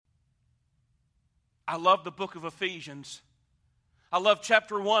I love the book of Ephesians. I love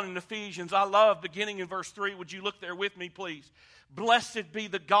chapter 1 in Ephesians. I love beginning in verse 3. Would you look there with me, please? Blessed be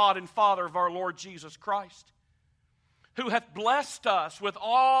the God and Father of our Lord Jesus Christ, who hath blessed us with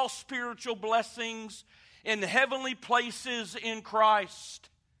all spiritual blessings in heavenly places in Christ.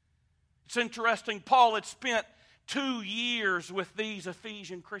 It's interesting, Paul had spent 2 years with these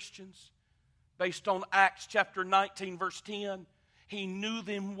Ephesian Christians. Based on Acts chapter 19, verse 10, he knew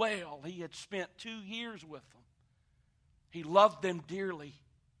them well. He had spent 2 years with them. He loved them dearly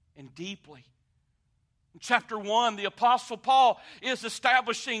and deeply. In chapter 1, the Apostle Paul is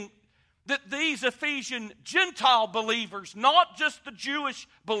establishing that these Ephesian Gentile believers, not just the Jewish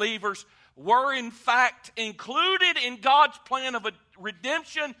believers, were in fact included in God's plan of a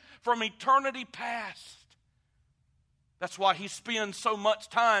redemption from eternity past. That's why he spends so much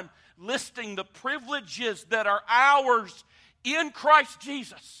time listing the privileges that are ours in Christ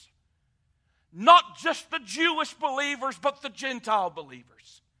Jesus. Not just the Jewish believers, but the Gentile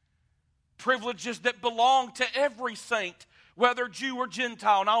believers. Privileges that belong to every saint, whether Jew or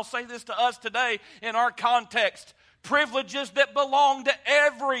Gentile. And I'll say this to us today in our context. Privileges that belong to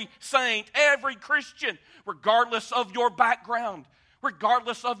every saint, every Christian, regardless of your background,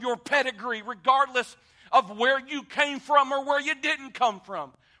 regardless of your pedigree, regardless of where you came from or where you didn't come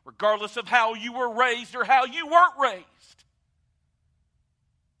from, regardless of how you were raised or how you weren't raised.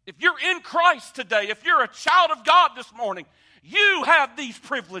 If you're in Christ today, if you're a child of God this morning, you have these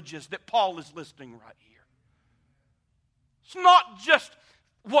privileges that Paul is listing right here. It's not just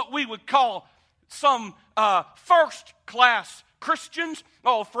what we would call some first-class Christians.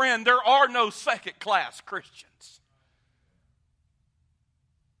 Oh, friend, there are no second-class Christians.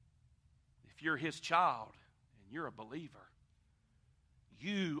 If you're his child and you're a believer,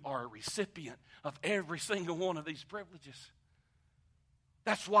 you are a recipient of every single one of these privileges.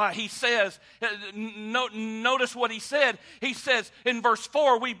 That's why he says, notice what he said. He says in verse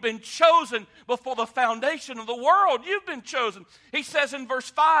 4, we've been chosen before the foundation of the world. You've been chosen. He says in verse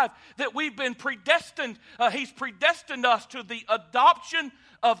 5 that we've been predestined. He's predestined us to the adoption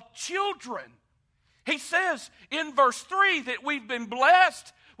of children. He says in verse 3 that we've been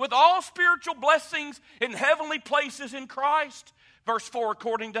blessed with all spiritual blessings in heavenly places in Christ. Verse 4,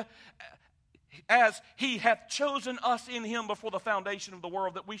 according to as he hath chosen us in him before the foundation of the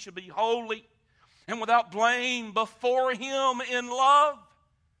world, that we should be holy and without blame before him in love,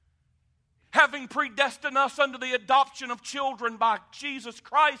 having predestined us unto the adoption of children by Jesus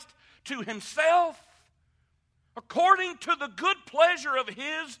Christ to himself, according to the good pleasure of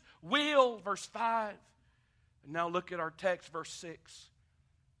his will. Verse 5. And now look at our text, verse 6.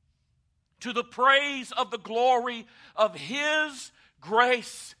 To the praise of the glory of his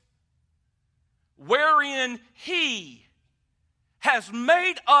grace, wherein he has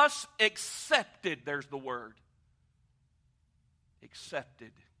made us accepted. There's the word.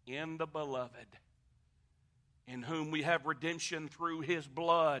 Accepted in the beloved, in whom we have redemption through his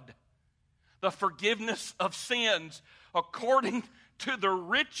blood, the forgiveness of sins according to the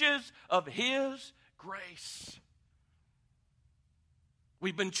riches of his grace.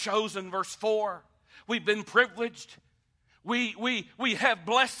 We've been chosen, verse 4. We've been privileged. We have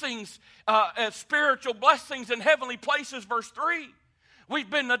blessings, spiritual blessings in heavenly places, verse 3. We've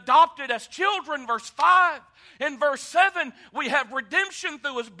been adopted as children, verse 5. In verse 7, we have redemption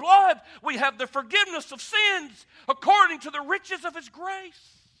through his blood. We have the forgiveness of sins according to the riches of his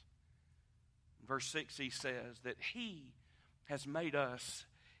grace. In verse 6, he says that he has made us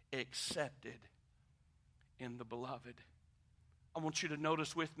accepted in the beloved. I want you to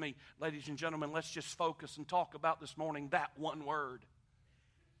notice with me, ladies and gentlemen, let's just focus and talk about this morning that one word,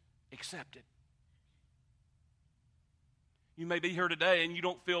 accepted. You may be here today and you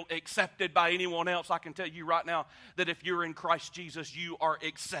don't feel accepted by anyone else. I can tell you right now that if you're in Christ Jesus, you are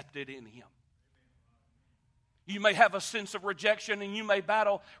accepted in him. You may have a sense of rejection and you may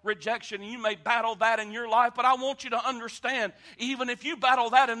battle rejection and you may battle that in your life, but I want you to understand, even if you battle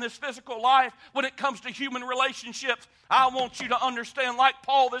that in this physical life, when it comes to human relationships, I want you to understand, like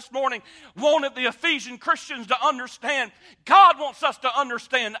Paul this morning wanted the Ephesian Christians to understand, God wants us to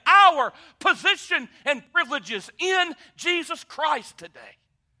understand our position and privileges in Jesus Christ today.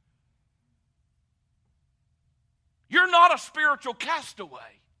 You're not a spiritual castaway.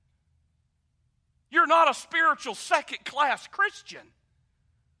 You're not a spiritual second-class Christian.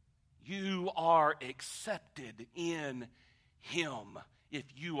 You are accepted in him if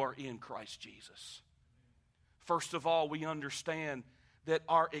you are in Christ Jesus. First of all, we understand that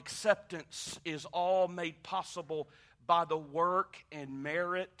our acceptance is all made possible by the work and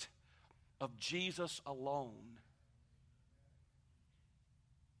merit of Jesus alone.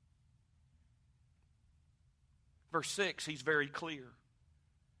 Verse 6, he's very clear.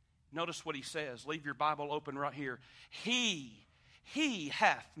 Notice what he says. Leave your Bible open right here. He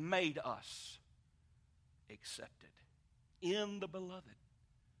hath made us accepted in the beloved.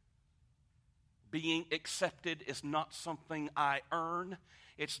 Being accepted is not something I earn.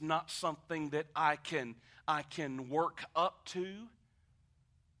 It's not something that I can work up to.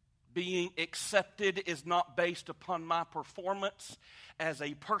 Being accepted is not based upon my performance as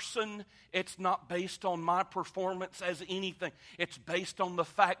a person. It's not based on my performance as anything. It's based on the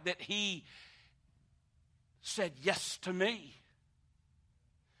fact that He said yes to me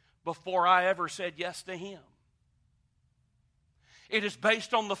before I ever said yes to Him. It is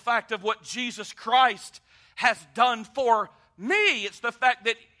based on the fact of what Jesus Christ has done for me. It's the fact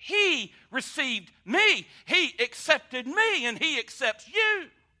that He received me. He accepted me, and He accepts you.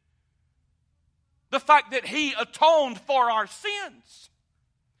 The fact that He atoned for our sins.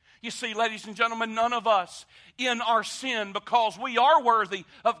 You see, ladies and gentlemen, none of us in our sin, because we are worthy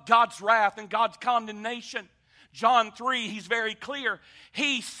of God's wrath and God's condemnation. John 3, he's very clear.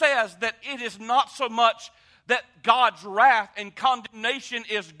 He says that it is not so much that God's wrath and condemnation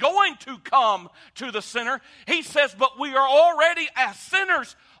is going to come to the sinner. He says, but we are already, as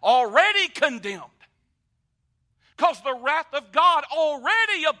sinners, already condemned. Because the wrath of God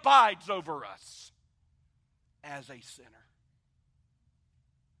already abides over us as a sinner.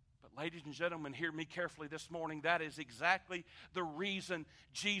 But ladies and gentlemen, hear me carefully this morning. That is exactly the reason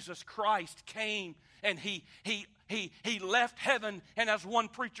Jesus Christ came, and He left heaven, and as one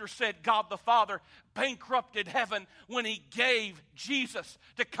preacher said, God the Father bankrupted heaven when He gave Jesus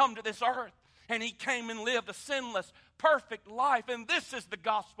to come to this earth. And He came and lived a sinless, perfect life. And this is the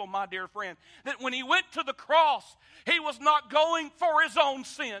gospel, my dear friend, that when He went to the cross, He was not going for His own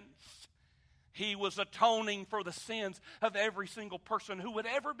sins. He was atoning for the sins of every single person who would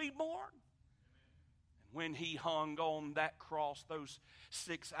ever be born. And when He hung on that cross, those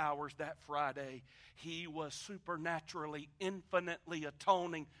 6 hours that Friday, He was supernaturally, infinitely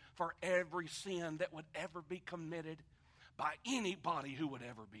atoning for every sin that would ever be committed by anybody who would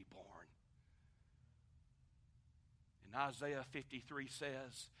ever be born. And Isaiah 53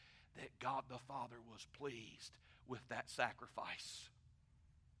 says that God the Father was pleased with that sacrifice.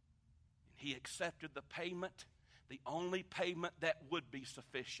 He accepted the payment, the only payment that would be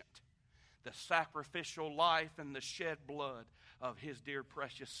sufficient. The sacrificial life and the shed blood of His dear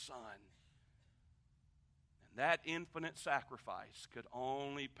precious Son. And that infinite sacrifice could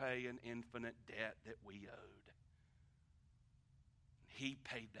only pay an infinite debt that we owed. He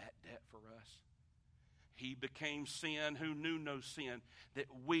paid that debt for us. He became sin who knew no sin, that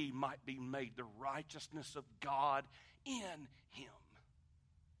we might be made the righteousness of God in Him.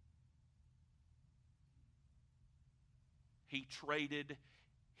 He traded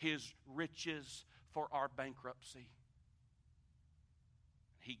His riches for our bankruptcy.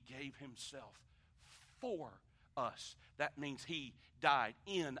 He gave Himself for us. That means He died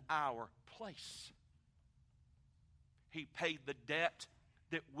in our place. He paid the debt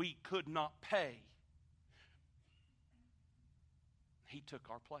that we could not pay. He took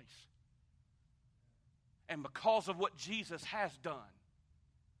our place. And because of what Jesus has done,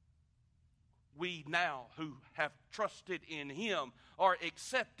 we now who have trusted in Him are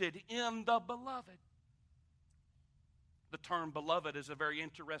accepted in the beloved. The term beloved is a very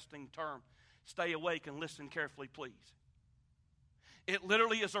interesting term. Stay awake and listen carefully, please. It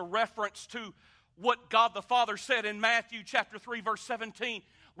literally is a reference to what God the Father said in Matthew chapter 3, verse 17,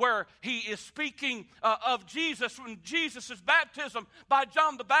 where He is speaking of Jesus when Jesus' baptism by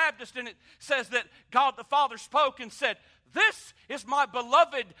John the Baptist, and it says that God the Father spoke and said, "This is my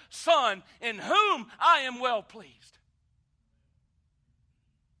beloved Son, in whom I am well pleased."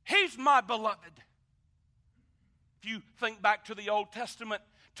 He's my beloved. If you think back to the Old Testament,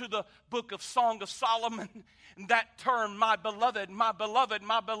 to the book of Song of Solomon, that term, my beloved, my beloved,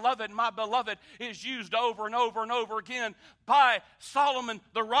 my beloved, my beloved, is used over and over and over again by Solomon,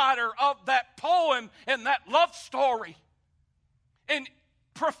 the writer of that poem and that love story. And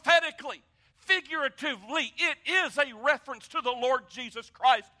prophetically, figuratively, it is a reference to the Lord Jesus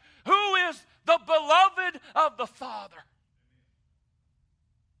Christ, who is the beloved of the Father.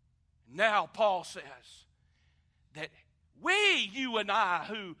 Now Paul says that we, you and I,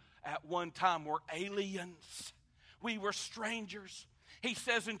 who at one time were aliens, we were strangers. He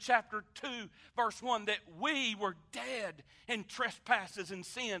says in chapter 2, verse 1, that we were dead in trespasses and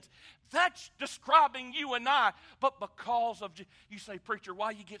sins. That's describing you and I. But because of, you say, preacher,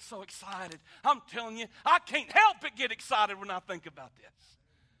 why you get so excited? I'm telling you, I can't help but get excited when I think about this.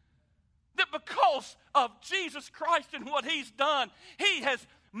 That because of Jesus Christ and what He's done, He has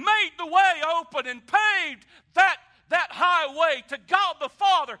made the way open and paved that highway to God the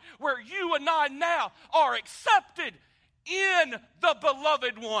Father, where you and I now are accepted in the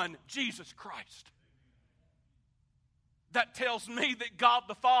beloved one, Jesus Christ. That tells me that God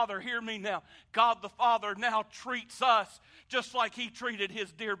the Father, hear me now, God the Father now treats us just like He treated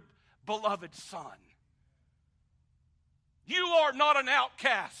His dear beloved Son. You are not an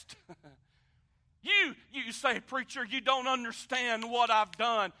outcast. You say, preacher, you don't understand what I've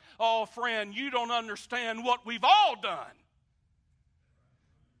done. Oh, friend, you don't understand what we've all done.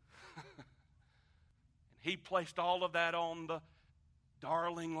 And He placed all of that on the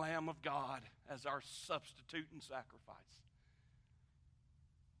darling Lamb of God as our substitute and sacrifice.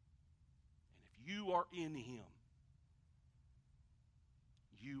 And if you are in Him,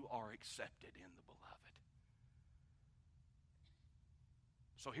 you are accepted in the beloved.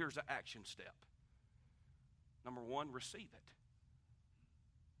 So here's an action step. Number one, receive it.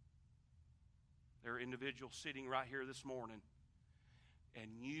 There are individuals sitting right here this morning, and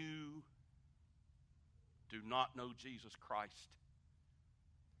you do not know Jesus Christ.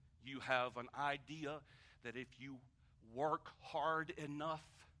 You have an idea that if you work hard enough,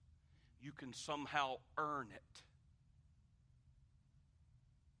 you can somehow earn it.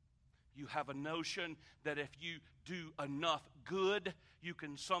 You have a notion that if you do enough good, you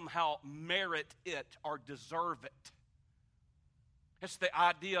can somehow merit it or deserve it. It's the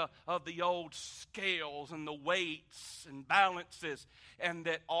idea of the old scales and the weights and balances, and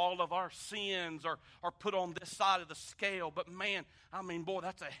that all of our sins are put on this side of the scale. But man, I mean, boy,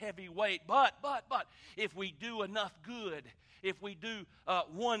 that's a heavy weight. But, if we do enough good, if we do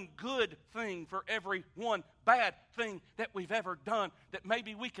one good thing for every one bad thing that we've ever done, that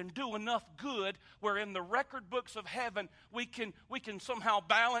maybe we can do enough good where in the record books of heaven we can somehow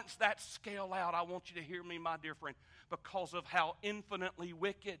balance that scale out. I want you to hear me, my dear friend, because of how infinitely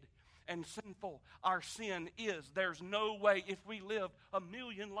wicked and sinful our sin is. There's no way, if we lived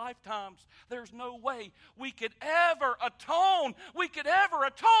 1,000,000 lifetimes, there's no way we could ever atone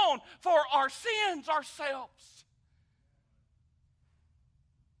for our sins ourselves.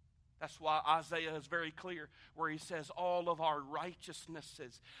 That's why Isaiah is very clear where he says all of our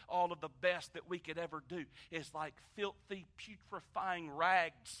righteousnesses, all of the best that we could ever do is like filthy, putrefying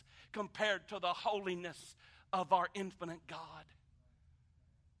rags compared to the holiness of our infinite God.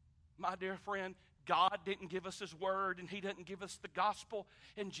 My dear friend, God didn't give us His Word, and He didn't give us the gospel,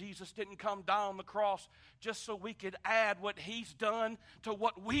 and Jesus didn't come down on the cross just so we could add what He's done to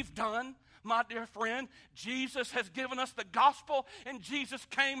what we've done. My dear friend, Jesus has given us the gospel, and Jesus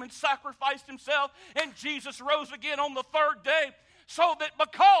came and sacrificed Himself, and Jesus rose again on the third day, so that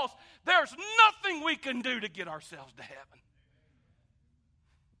because there's nothing we can do to get ourselves to heaven.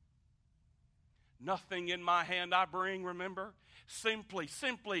 Nothing in my hand I bring, remember? Simply,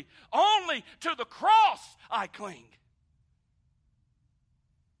 only to the cross I cling.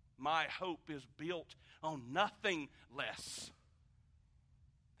 My hope is built on nothing less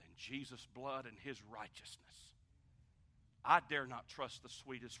than Jesus' blood and His righteousness. I dare not trust the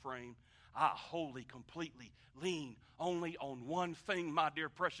sweetest frame. I wholly, completely lean only on one thing, my dear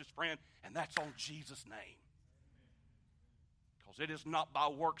precious friend, and that's on Jesus' name. It is not by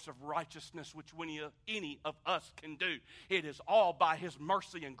works of righteousness which any of us can do. It is all by His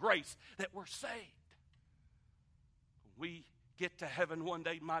mercy and grace that we're saved. We get to heaven one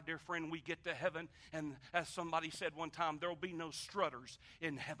day, my dear friend, we get to heaven, and as somebody said one time, there will be no strutters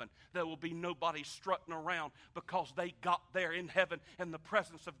in heaven. There will be nobody strutting around because they got there in heaven in the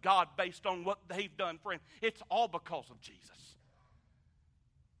presence of God based on what they've done, friend. It's all because of Jesus.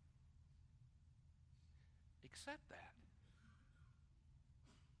 Accept that.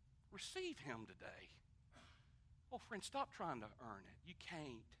 Receive Him today. Oh, friend, stop trying to earn it. You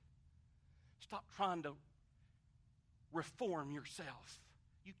can't. Stop trying to reform yourself.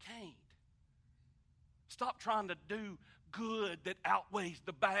 You can't. Stop trying to do good that outweighs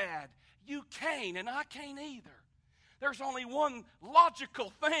the bad. You can't, and I can't either. There's only one logical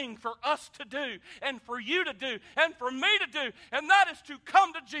thing for us to do, and for you to do, and for me to do, and that is to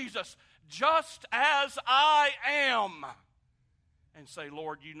come to Jesus just as I am. And say,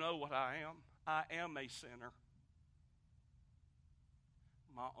 Lord, you know what I am. I am a sinner.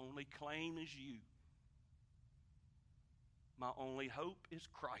 My only claim is you. My only hope is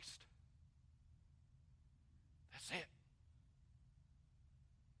Christ. That's it.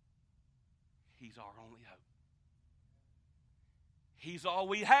 He's our only hope. He's all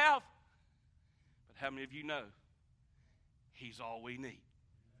we have. But how many of you know He's all we need?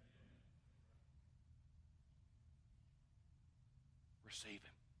 Receive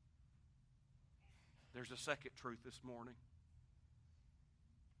Him. There's a second truth this morning.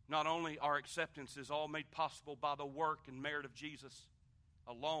 Not only our acceptance is all made possible by the work and merit of Jesus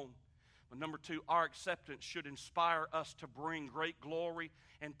alone, but number two, our acceptance should inspire us to bring great glory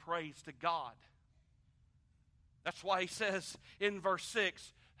and praise to God. That's why he says in verse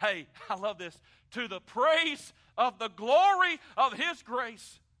 6, hey, I love this, to the praise of the glory of his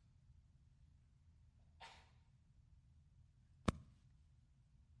grace.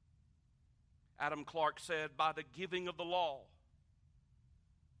 Adam Clarke said, by the giving of the law,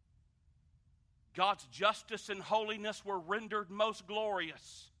 God's justice and holiness were rendered most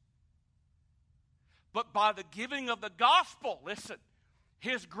glorious. But by the giving of the gospel, listen,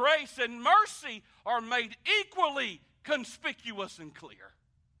 his grace and mercy are made equally conspicuous and clear.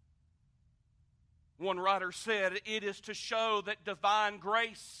 One writer said, it is to show that divine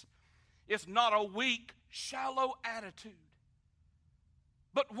grace is not a weak, shallow attitude,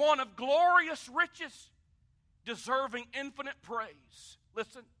 but one of glorious riches, deserving infinite praise.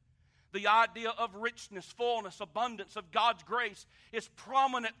 Listen, the idea of richness, fullness, abundance of God's grace is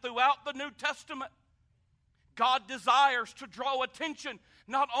prominent throughout the New Testament. God desires to draw attention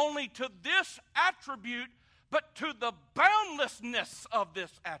not only to this attribute, but to the boundlessness of this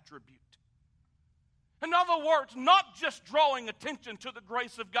attribute. In other words, not just drawing attention to the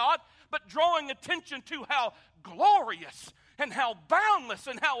grace of God, but drawing attention to how glorious and how boundless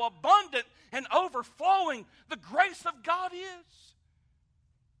and how abundant and overflowing the grace of God is.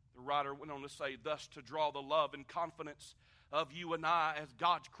 The writer went on to say, thus to draw the love and confidence of you and I as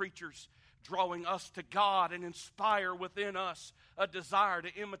God's creatures, drawing us to God and inspire within us a desire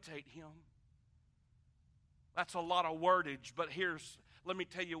to imitate him. That's a lot of wordage, but let me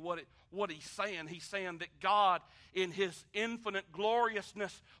tell you what he's saying. He's saying that God, in his infinite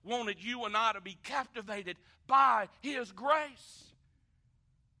gloriousness, wanted you and I to be captivated by his grace.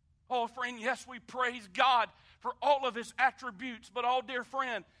 Oh, friend, yes, we praise God for all of his attributes, but oh, dear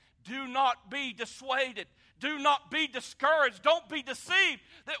friend, do not be dissuaded. Do not be discouraged. Don't be deceived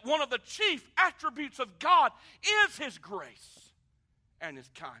that one of the chief attributes of God is his grace and his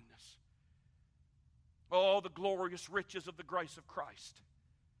kindness. Oh, the glorious riches of the grace of Christ.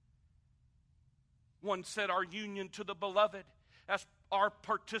 One said our union to the beloved as our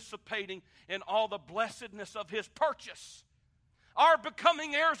participating in all the blessedness of his purchase. Our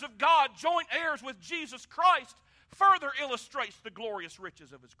becoming heirs of God, joint heirs with Jesus Christ, further illustrates the glorious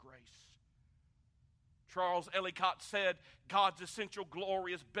riches of his grace. Charles Ellicott said, God's essential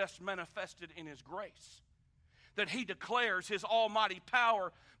glory is best manifested in his grace. That he declares his almighty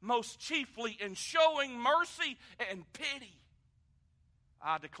power most chiefly in showing mercy and pity.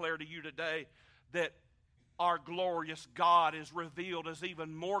 I declare to you today that our glorious God is revealed as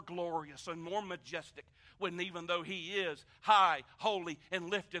even more glorious and more majestic when even though he is high, holy, and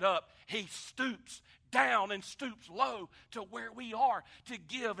lifted up, he stoops down and stoops low to where we are to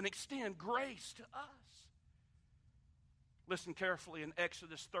give and extend grace to us. Listen carefully in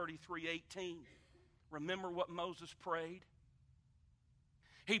Exodus 33:18. Remember what Moses prayed?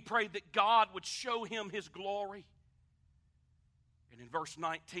 He prayed that God would show him his glory. And in verse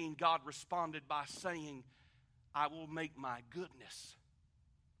 19, God responded by saying, I will make my goodness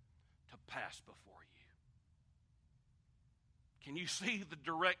to pass before you. Can you see the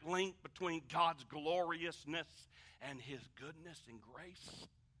direct link between God's gloriousness and his goodness and grace?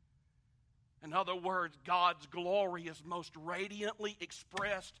 In other words, God's glory is most radiantly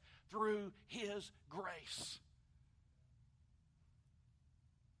expressed through his grace.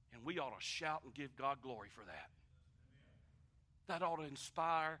 And we ought to shout and give God glory for that. That ought to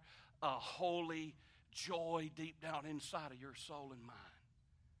inspire a holy joy deep down inside of your soul and mind.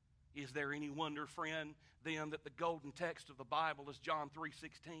 Is there any wonder, friend, then that the golden text of the Bible is John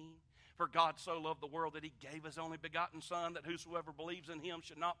 3:16? For God so loved the world that he gave his only begotten Son, that whosoever believes in him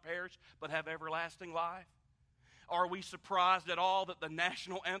should not perish, but have everlasting life. Are we surprised at all that the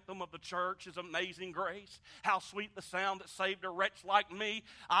national anthem of the church is Amazing Grace? How sweet the sound that saved a wretch like me.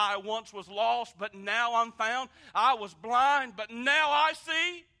 I once was lost, but now I'm found. I was blind, but now I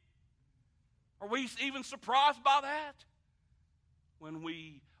see. Are we even surprised by that? When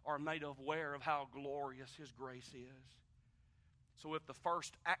we are made aware of how glorious his grace is. So if the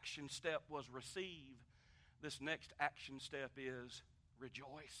first action step was receive, this next action step is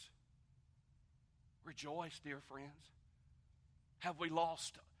rejoice. Rejoice, dear friends. Have we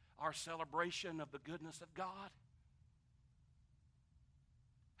lost our celebration of the goodness of God?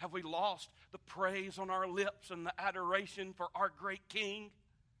 Have we lost the praise on our lips and the adoration for our great King?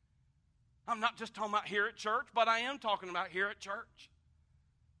 I'm not just talking about here at church, but I am talking about here at church.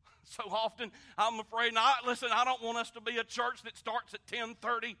 So often, I'm afraid, I don't want us to be a church that starts at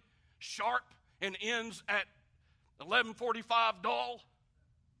 10:30 sharp and ends at 11:45 dull.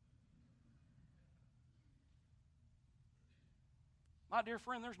 My dear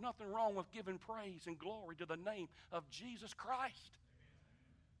friend, there's nothing wrong with giving praise and glory to the name of Jesus Christ.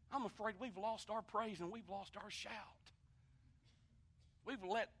 I'm afraid we've lost our praise and we've lost our shout. We've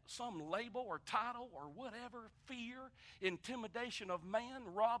let some label or title or whatever, fear, intimidation of man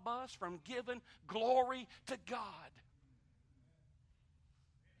rob us from giving glory to God.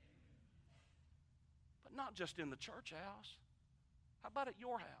 But not just in the church house. How about at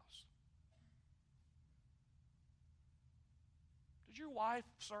your house? Did your wife,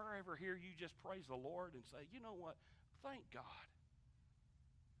 sir, ever hear you just praise the Lord and say, you know what, thank God?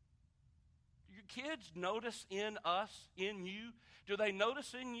 Do your kids notice in us, in you, do they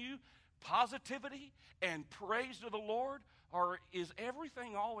notice in you positivity and praise to the Lord? Or is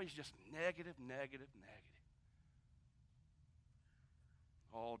everything always just negative, negative, negative?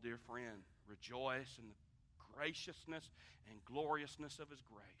 Oh, dear friend, rejoice in the graciousness and gloriousness of His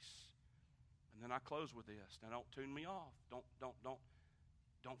grace. And then I close with this. Now, don't tune me off.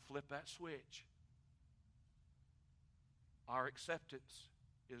 Don't flip that switch. Our acceptance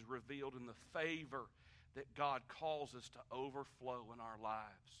is revealed in the favor that God calls us to overflow in our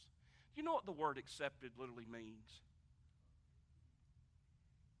lives. Do you know what the word accepted literally means?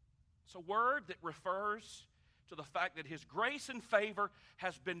 It's a word that refers to the fact that His grace and favor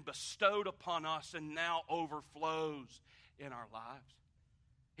has been bestowed upon us and now overflows in our lives.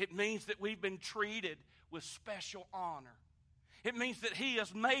 It means that we've been treated with special honor. It means that He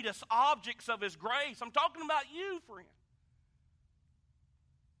has made us objects of His grace. I'm talking about you, friend.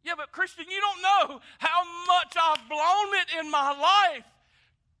 Yeah, but Christian, you don't know how much I've blown it in my life.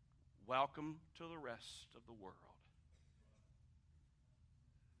 Welcome to the rest of the world.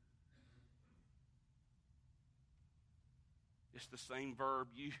 It's the same verb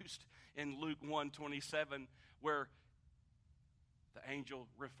used in Luke 1:27 where the angel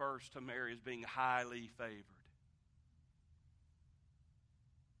refers to Mary as being highly favored.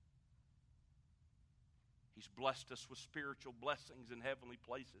 He's blessed us with spiritual blessings in heavenly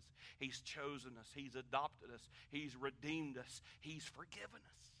places. He's chosen us. He's adopted us. He's redeemed us. He's forgiven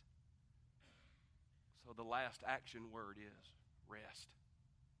us. So the last action word is rest.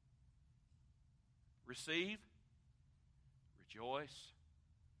 Receive, rejoice,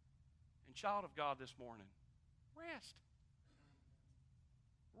 and child of God this morning, rest.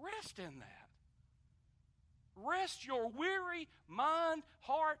 Rest in that. Rest your weary mind,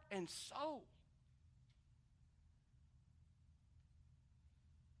 heart, and soul.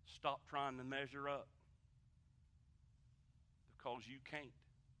 Stop trying to measure up because you can't.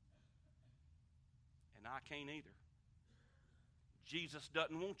 And I can't either. Jesus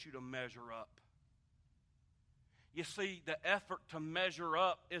doesn't want you to measure up. You see, the effort to measure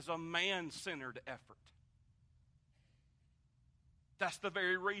up is a man-centered effort. That's the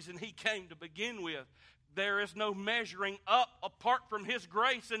very reason He came to begin with. There is no measuring up apart from His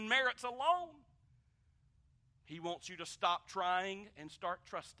grace and merits alone. He wants you to stop trying and start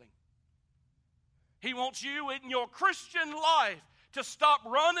trusting. He wants you in your Christian life to stop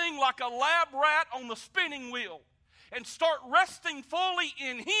running like a lab rat on the spinning wheel and start resting fully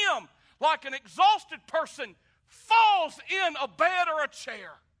in Him like an exhausted person falls in a bed or a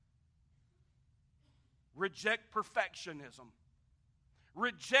chair. Reject perfectionism.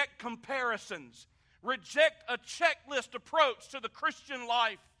 Reject comparisons. Reject a checklist approach to the Christian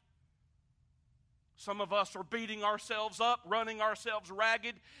life. Some of us are beating ourselves up, running ourselves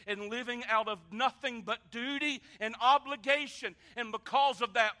ragged, and living out of nothing but duty and obligation. And because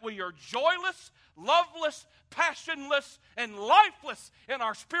of that, we are joyless, loveless, passionless, and lifeless in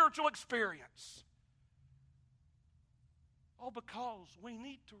our spiritual experience. All because we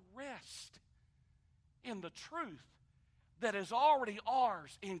need to rest in the truth that is already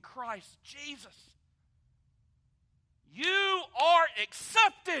ours in Christ Jesus. You are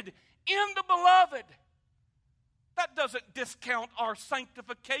accepted in the beloved. That doesn't discount our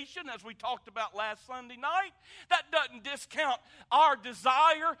sanctification as we talked about last Sunday night. That doesn't discount our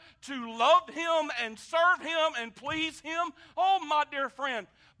desire to love Him and serve Him and please Him. Oh, my dear friend,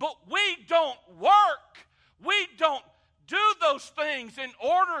 but we don't work. We don't do those things in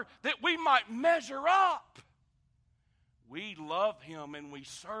order that we might measure up. We love Him and we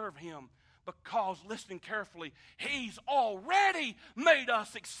serve Him because, listen carefully, He's already made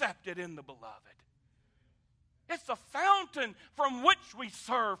us accepted in the beloved. It's a fountain from which we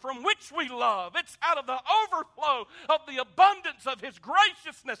serve, from which we love. It's out of the overflow of the abundance of His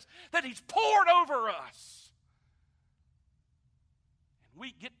graciousness that He's poured over us. And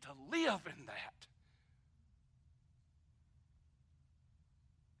we get to live in that.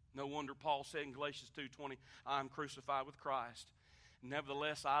 No wonder Paul said in Galatians 2:20, I am crucified with Christ,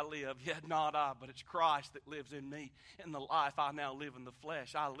 Nevertheless, I live, yet not I, but it's Christ that lives in me. In the life I now live in the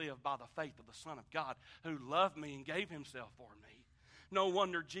flesh, I live by the faith of the Son of God, who loved me and gave himself for me. No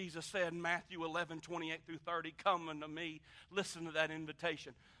wonder Jesus said in Matthew 11:28-30, come unto me. Listen to that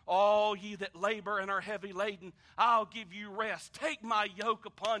invitation. All ye that labor and are heavy laden, I'll give you rest. Take my yoke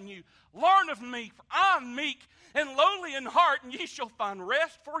upon you. Learn of me, for I'm meek and lowly in heart, and ye shall find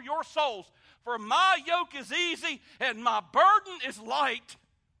rest for your souls. For my yoke is easy and my burden is light.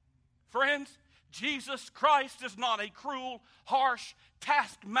 Friends, Jesus Christ is not a cruel, harsh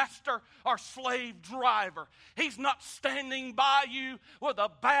taskmaster or slave driver. He's not standing by you with a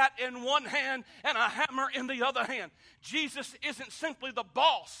bat in one hand and a hammer in the other hand. Jesus isn't simply the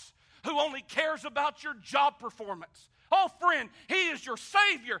boss who only cares about your job performance. Oh, friend, he is your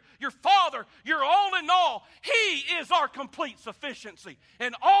Savior, your Father, your all in all. He is our complete sufficiency.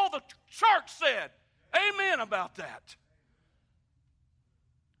 And all the church said, amen about that.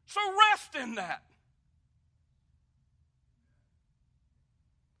 So rest in that.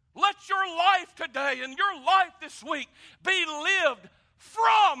 Let your life today and your life this week be lived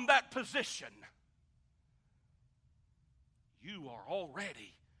from that position. You are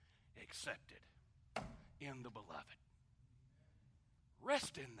already accepted in the beloved.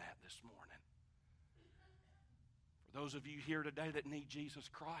 Rest in that this morning. For those of you here today that need Jesus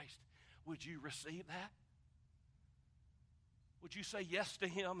Christ, would you receive that? Would you say yes to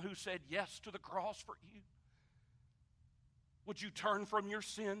him who said yes to the cross for you? Would you turn from your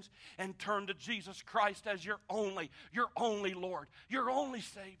sins and turn to Jesus Christ as your only Lord, your only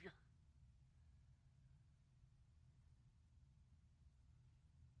Savior?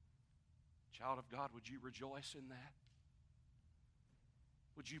 Child of God, would you rejoice in that?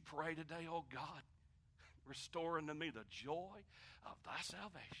 Would you pray today, oh God, restore unto me the joy of thy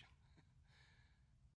salvation?